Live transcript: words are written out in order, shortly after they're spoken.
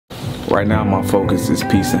Right now my focus is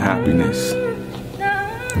peace and happiness.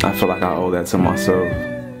 I feel like I owe that to myself.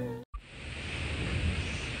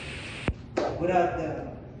 What up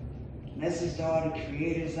though? Message to all the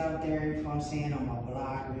creators out there, you know what I'm saying, on my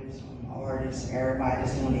bloggers, on my artists, everybody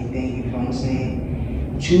that's doing their thing, you know what I'm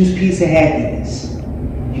saying? Choose peace and happiness.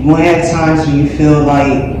 You're gonna have times when you feel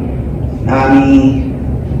like,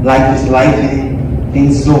 life is life and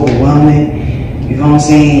things is overwhelming. You know what I'm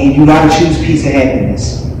saying? You gotta choose peace and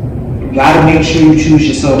happiness. You gotta make sure you choose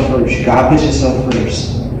yourself first. You gotta put yourself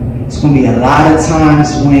first. It's gonna be a lot of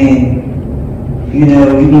times when, you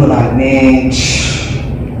know, you be like, man,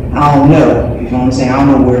 I don't know. You know what I'm saying? I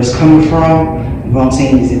don't know where it's coming from. You know what I'm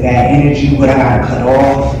saying? Is it bad energy? What I gotta cut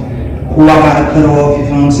off? Who I gotta cut off? You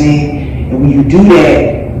know what I'm saying? And when you do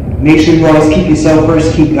that, make sure you always keep yourself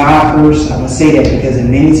first, keep God first. I'm gonna say that because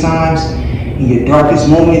in many times, in your darkest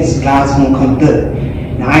moments, God's gonna come through.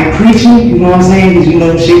 Now I ain't preaching, you know what I'm saying? Because you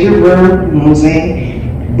know, shake your word, you know what I'm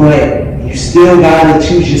saying? But you still gotta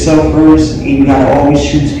choose yourself first, and you gotta always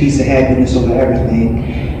choose peace and happiness over everything.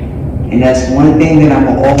 And that's one thing that I'm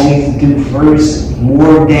gonna always do first.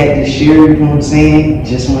 More of that to share, you know what I'm saying?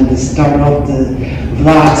 Just wanted to start off the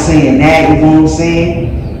vlog saying that, you know what I'm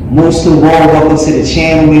saying? Most of all, welcome to the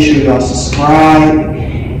channel. Make sure y'all subscribe.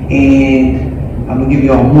 And I'm gonna give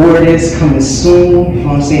y'all more of this coming soon. You know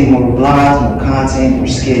what I'm saying? More vlogs, more content, more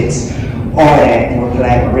skits, all that, more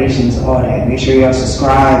collaborations, all that. Make sure y'all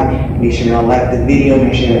subscribe. Make sure y'all like the video.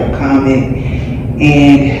 Make sure y'all comment.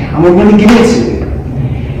 And I'm gonna really get into it.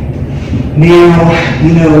 Now,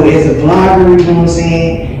 you know, as a vlogger, you know what I'm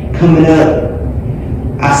saying, coming up,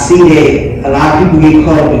 I see that a lot of people get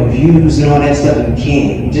caught up in views and all that stuff, and you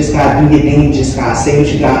can't. You just gotta do your thing, you just gotta say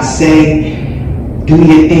what you gotta say, do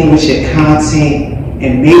your thing with your content,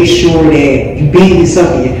 and make sure that you be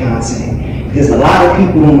yourself in your content. Because a lot of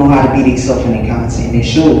people don't know how to be themselves in their content, and it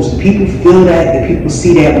shows. The people feel that, the people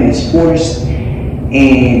see that when it's forced,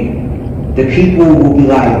 and the people will be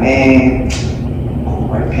like, man,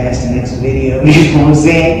 right past the next video, you know what I'm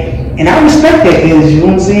saying? And I respect that, because you know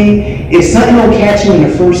what I'm saying? If something don't catch you in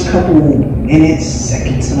the first couple minutes,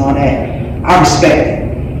 seconds and all that, I respect it.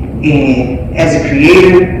 And as a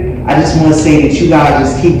creator, I just want to say that you guys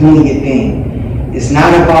just keep doing your thing. It's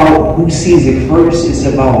not about who sees it first, it's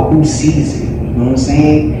about who sees it. You know what I'm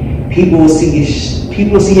saying? People will see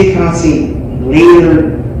your content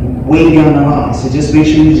later, way down the line. So just make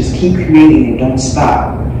sure you just keep creating and don't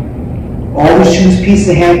stop. Always choose peace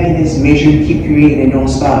and happiness. Make sure you keep creating and don't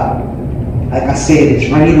stop. Like I said, it's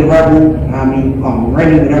Rennie the Rebel. I'm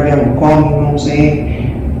Rennie, whatever you want to call me, you know what I'm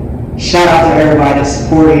saying? Shout out to everybody that's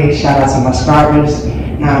supporting. Shout out to my subscribers.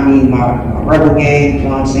 My Rebel gang, you know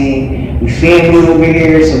what I'm saying? We family over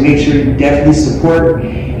here, so make sure you definitely support.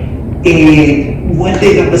 And one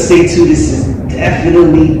thing I'm going to say too, this is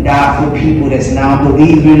definitely not for people that's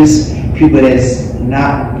non-believers, people that's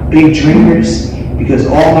not big dreamers. Because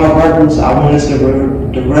all my rebels, I want us to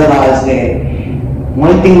realize that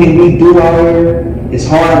one thing that we do out here is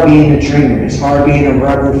hard being a dreamer. It's hard being a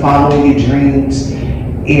rebel, following your dreams.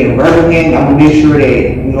 And rebel gang, I'm gonna make sure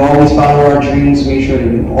that we always follow our dreams, make sure that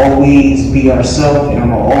we always be ourselves, and I'm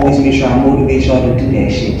gonna always make sure I motivate y'all to do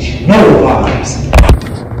that shit. You know the vibes.